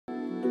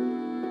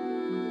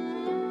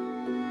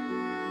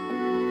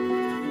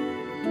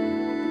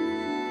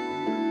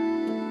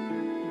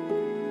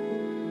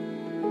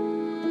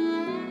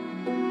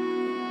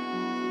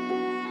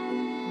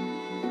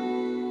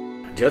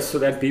just so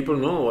that people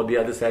know what the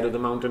other side of the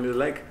mountain is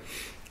like.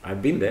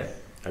 I've been there,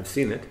 I've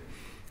seen it,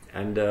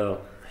 and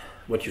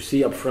what you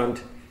see up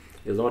front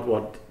is not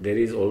what there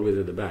is always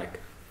at the back.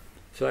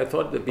 So I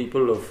thought the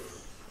people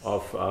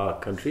of our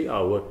country,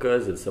 our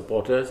workers and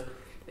supporters,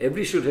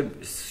 everyone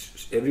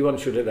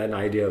should have an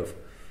idea of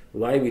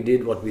why we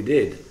did what we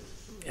did,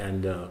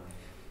 and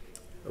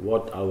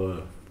what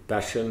our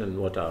passion and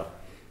what our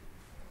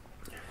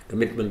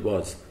commitment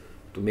was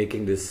to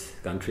making this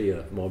country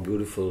a more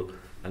beautiful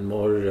and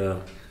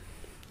more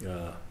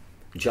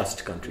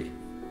just country.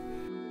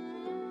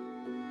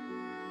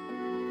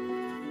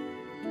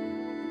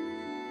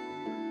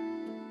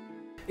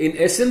 In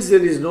essence,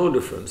 there is no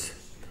difference,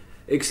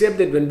 except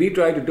that when we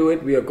try to do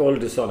it, we are called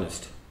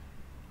dishonest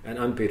and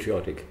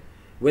unpatriotic.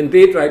 When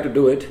they try to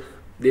do it,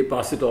 they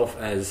pass it off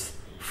as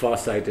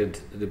far-sighted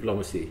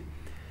diplomacy.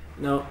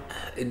 Now,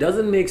 it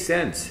doesn't make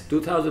sense.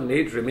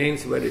 2008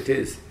 remains where it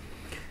is.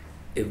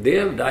 If they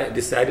have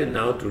decided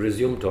now to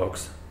resume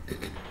talks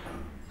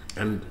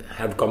and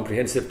have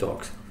comprehensive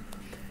talks,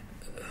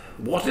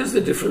 what is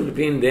the difference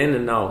between then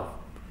and now?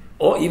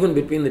 Or even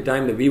between the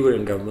time that we were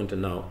in government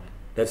and now,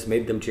 that's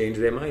made them change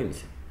their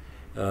minds?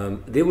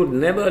 They would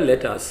never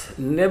let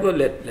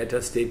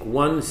us take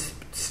one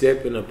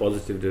step in a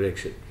positive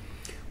direction.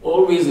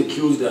 Always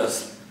accused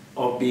us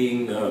of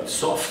being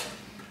soft,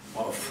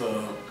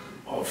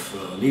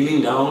 of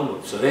kneeling down,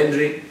 of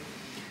surrendering,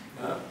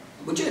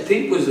 which I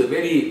think was a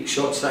very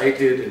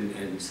short-sighted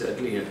and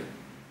certainly a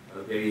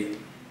very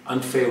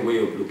unfair way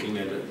of looking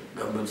at a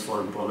government's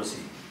foreign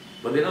policy.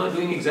 But they're now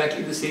doing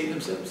exactly the same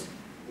themselves.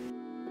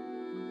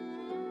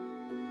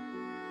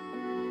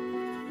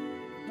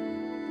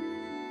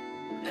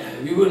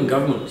 We were in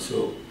government,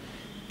 so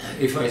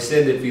if I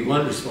said that we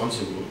weren't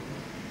responsible,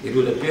 it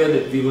would appear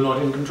that we were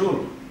not in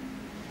control.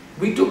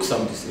 We took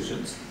some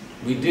decisions.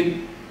 We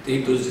did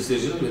take those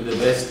decisions with the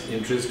best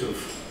interest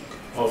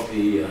of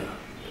the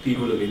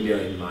people of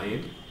India in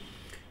mind.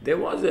 There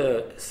was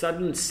a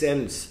sudden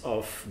sense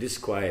of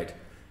disquiet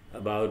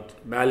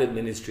about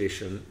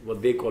maladministration,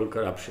 what they call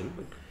corruption,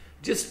 but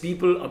just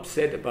people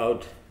upset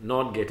about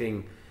not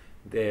getting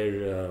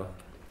their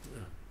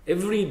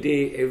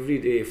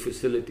everyday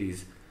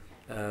facilities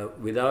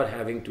without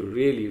having to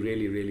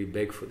really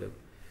beg for them.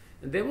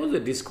 And there was a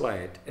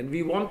disquiet, and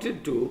we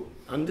wanted to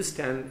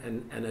understand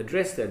and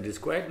address that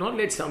disquiet, not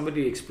let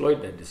somebody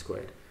exploit that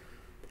disquiet.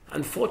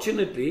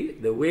 Unfortunately,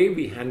 the way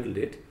we handled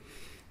it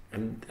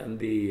and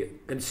the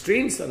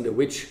constraints under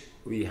which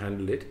we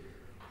handled it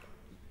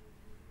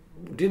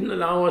didn't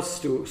allow us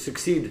to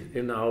succeed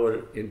in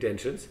our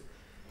intentions,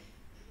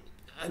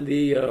 and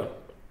the Aam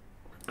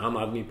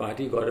Aadmi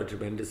Party got a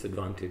tremendous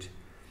advantage.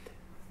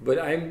 But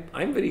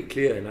I'm very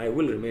clear, and I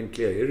will remain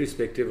clear,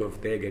 irrespective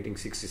of their getting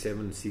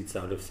 67 seats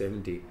out of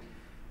 70,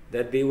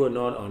 that they were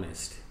not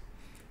honest.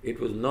 It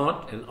was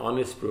not an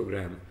honest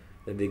program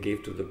that they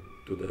gave to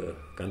the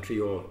country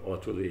or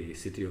to the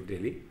city of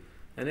Delhi,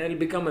 and it'll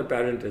become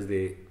apparent as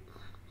they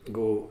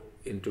go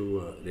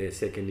into their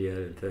second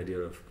year and third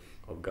year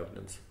of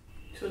governance.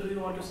 So do you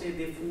want to say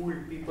they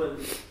fooled people?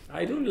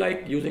 I don't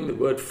like using the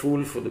word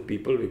fool for the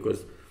people,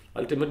 because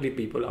ultimately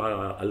people are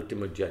our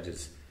ultimate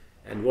judges.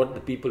 And what the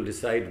people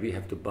decide, we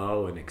have to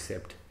bow and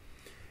accept.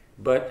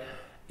 But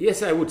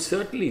yes, I would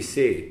certainly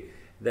say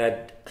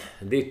that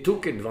they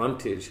took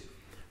advantage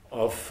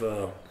of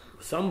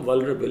some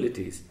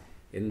vulnerabilities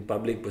in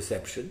public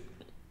perception,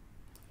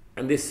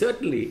 and they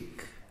certainly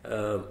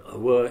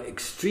were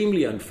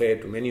extremely unfair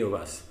to many of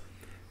us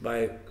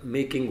by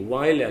making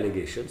wild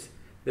allegations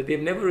that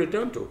they've never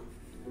returned to.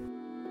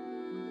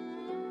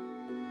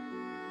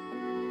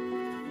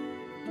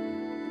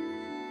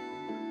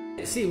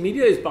 See,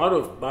 media is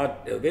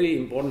a very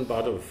important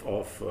part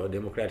of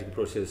democratic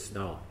process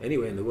now,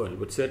 anywhere in the world,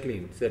 but certainly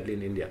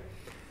in India.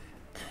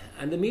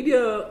 And the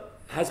media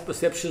has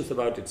perceptions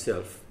about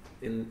itself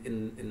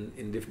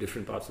in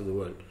different parts of the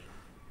world.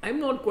 I'm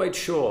not quite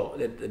sure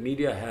that the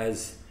media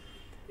has,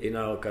 in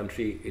our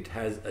country, it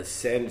has a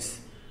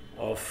sense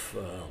of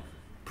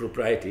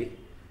propriety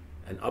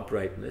and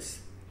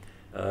uprightness.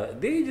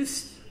 They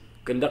just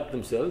conduct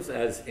themselves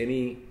as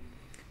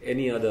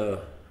any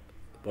other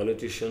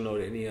politician or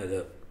any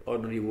other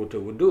ordinary voter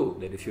would do.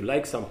 That if you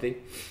like something,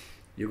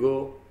 you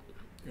go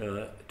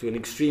to an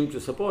extreme to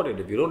support it.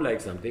 If you don't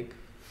like something,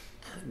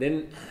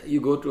 then you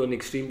go to an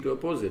extreme to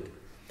oppose it.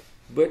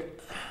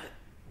 But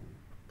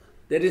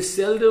there is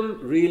seldom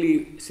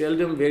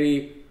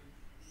very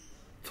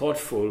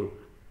thoughtful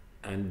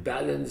and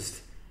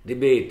balanced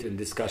debate and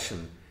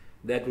discussion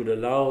that would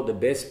allow the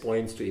best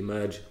points to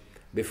emerge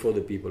before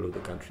the people of the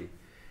country.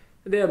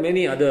 There are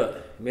many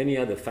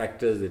other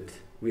factors that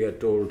we are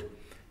told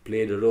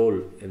played a role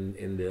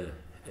in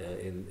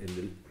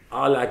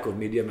our lack of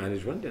media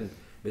management and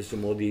Mr.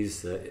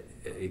 Modi's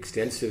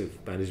extensive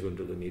management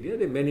of the media.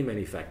 There are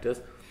many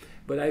factors,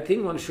 but I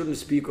think one shouldn't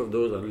speak of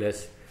those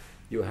unless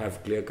you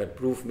have clear-cut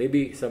proof.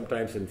 Maybe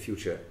sometimes in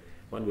future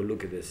one will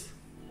look at this.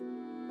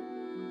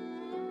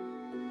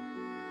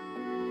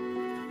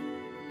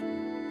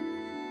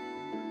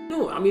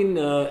 No, I mean,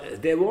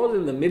 there was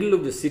in the middle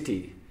of the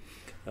city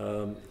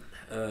um,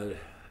 uh,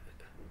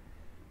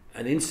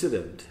 an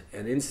incident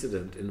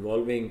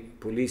involving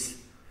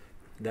police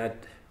that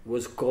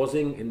was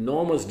causing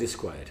enormous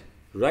disquiet.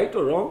 Right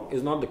or wrong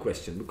is not the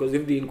question, because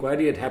if the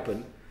inquiry had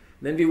happened,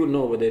 then we would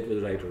know whether it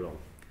was right or wrong.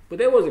 But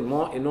there was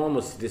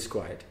enormous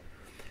disquiet,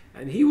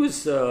 and he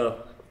was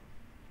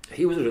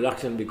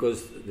reluctant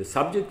because the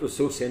subject was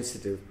so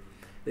sensitive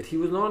that he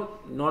was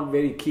not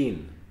very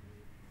keen,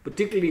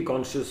 particularly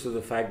conscious of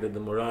the fact that the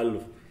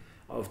morale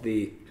of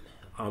the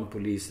armed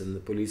police and the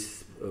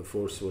police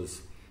force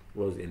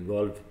was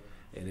involved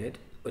in it.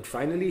 But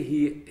finally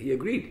he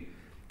agreed,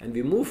 and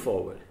we moved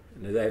forward.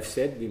 And as I've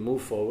said, we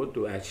moved forward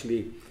to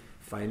actually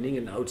finding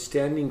an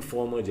outstanding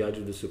former judge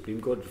of the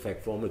Supreme Court, in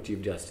fact former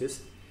Chief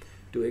Justice,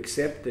 to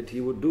accept that he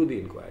would do the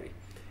inquiry.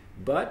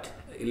 But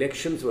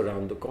elections were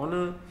around the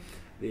corner.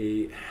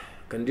 The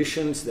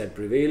conditions that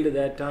prevailed at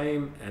that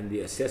time and the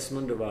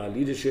assessment of our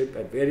leadership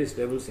at various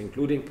levels,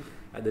 including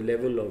at the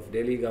level of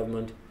Delhi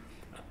government,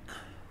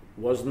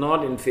 was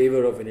not in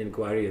favor of an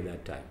inquiry at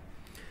that time.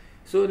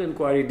 So an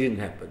inquiry didn't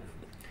happen.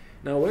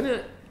 Now when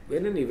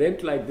an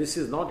event like this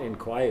is not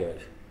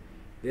inquired,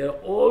 there are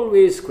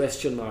always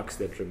question marks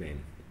that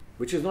remain,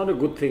 which is not a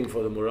good thing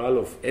for the morale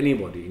of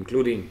anybody,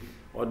 including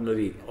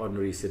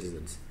ordinary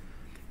citizens.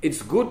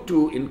 It's good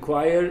to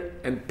inquire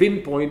and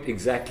pinpoint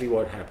exactly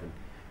what happened.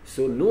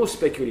 So no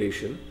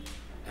speculation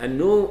and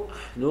no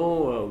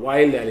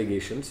wild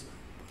allegations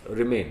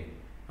remain.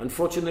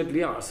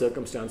 Unfortunately, our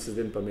circumstances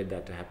didn't permit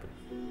that to happen.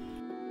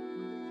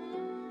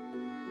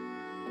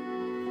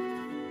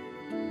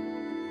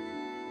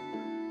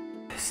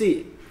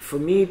 See, for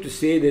me to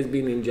say there's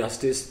been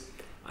injustice,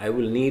 I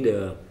need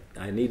a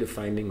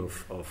finding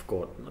of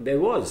court. There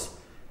was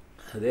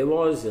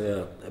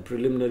a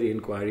preliminary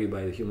inquiry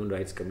by the Human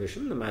Rights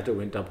Commission. The matter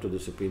went up to the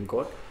Supreme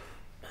Court.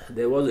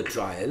 There was a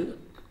trial.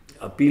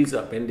 Appeals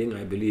are pending,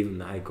 I believe, in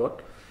the High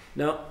Court.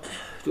 Now,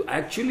 to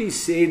actually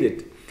say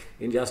that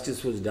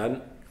injustice was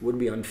done would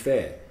be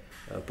unfair,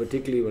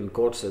 particularly when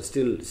courts are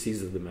still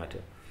seized of the matter.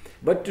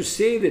 But to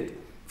say that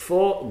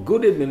for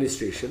good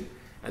administration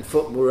and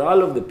for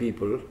morale of the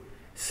people,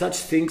 such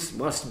things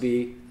must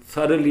be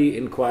thoroughly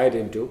inquired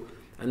into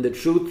and the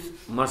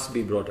truth must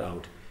be brought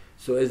out.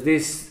 So as they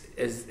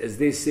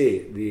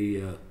say,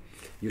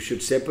 you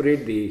should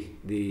separate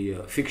the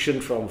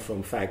fiction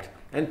from fact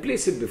and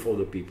place it before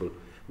the people.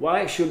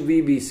 Why should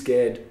we be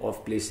scared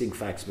of placing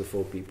facts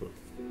before people?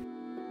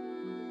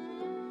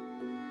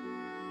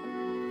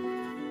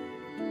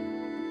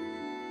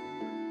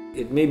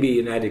 It may be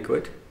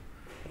inadequate,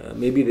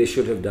 maybe they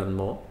should have done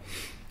more,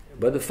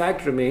 but the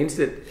fact remains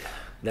that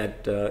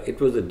it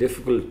was a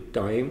difficult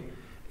time,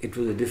 it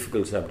was a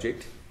difficult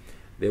subject.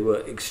 There were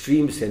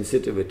extreme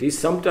sensitivities.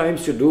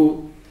 Sometimes to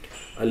do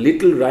a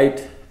little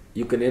right,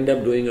 you can end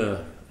up doing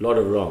a lot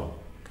of wrong.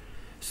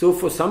 So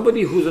for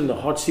somebody who's in the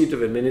hot seat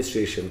of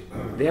administration,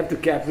 they have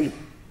to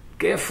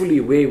carefully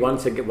weigh one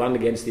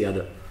against the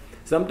other.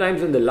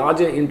 Sometimes in the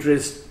larger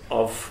interest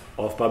of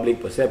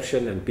public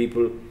perception and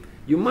people,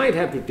 you might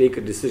have to take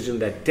a decision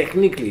that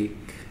technically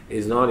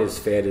is not as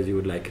fair as you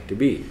would like it to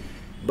be.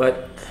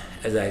 But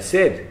as I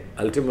said,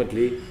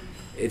 ultimately,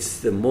 it's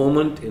the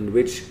moment in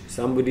which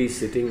somebody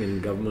sitting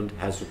in government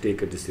has to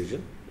take a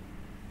decision.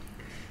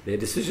 Their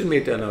decision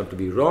may turn out to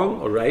be wrong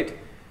or right,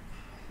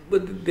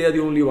 but they are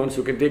the only ones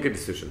who can take a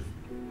decision.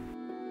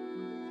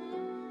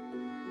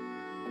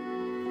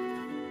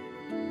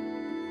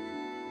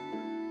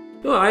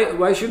 No,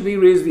 why should we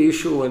raise the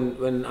issue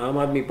when Aam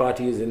Aadmi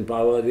Party is in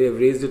power? They have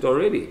raised it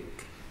already.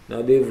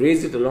 Now they've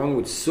raised it along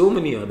with so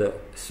many other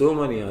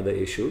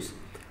issues.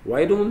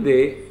 Why don't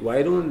they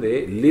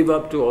live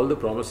up to all the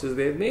promises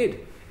they've made?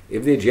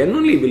 If they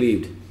genuinely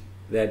believed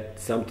that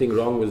something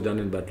wrong was done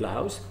in Batla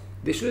House,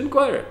 they should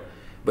inquire.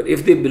 But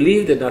if they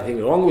believe that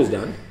nothing wrong was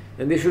done,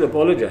 then they should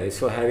apologize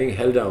for having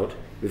held out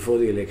before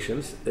the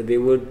elections, that they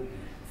would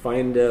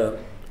find the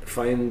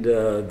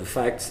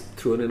facts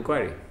through an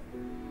inquiry.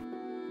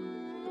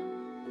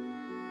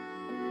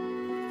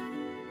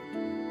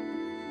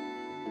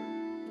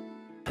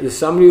 The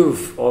summary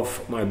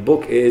of my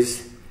book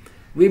is,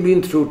 we've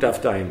been through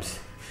tough times,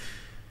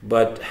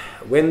 but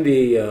when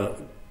the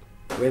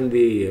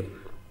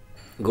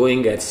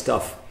going gets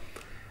tough,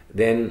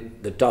 then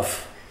the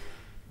tough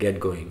get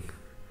going.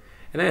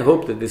 And I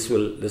hope that this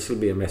will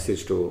be a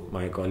message to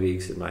my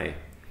colleagues and my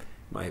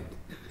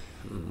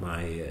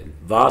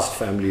vast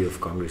family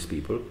of Congress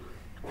people,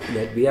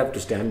 that we have to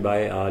stand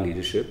by our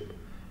leadership,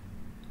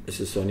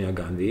 Mrs. Sonia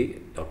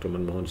Gandhi, Dr.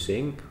 Manmohan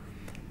Singh,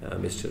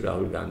 Mr.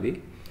 Rahul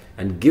Gandhi,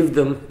 and give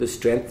them the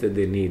strength that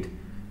they need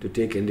to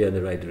take India in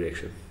the right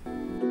direction.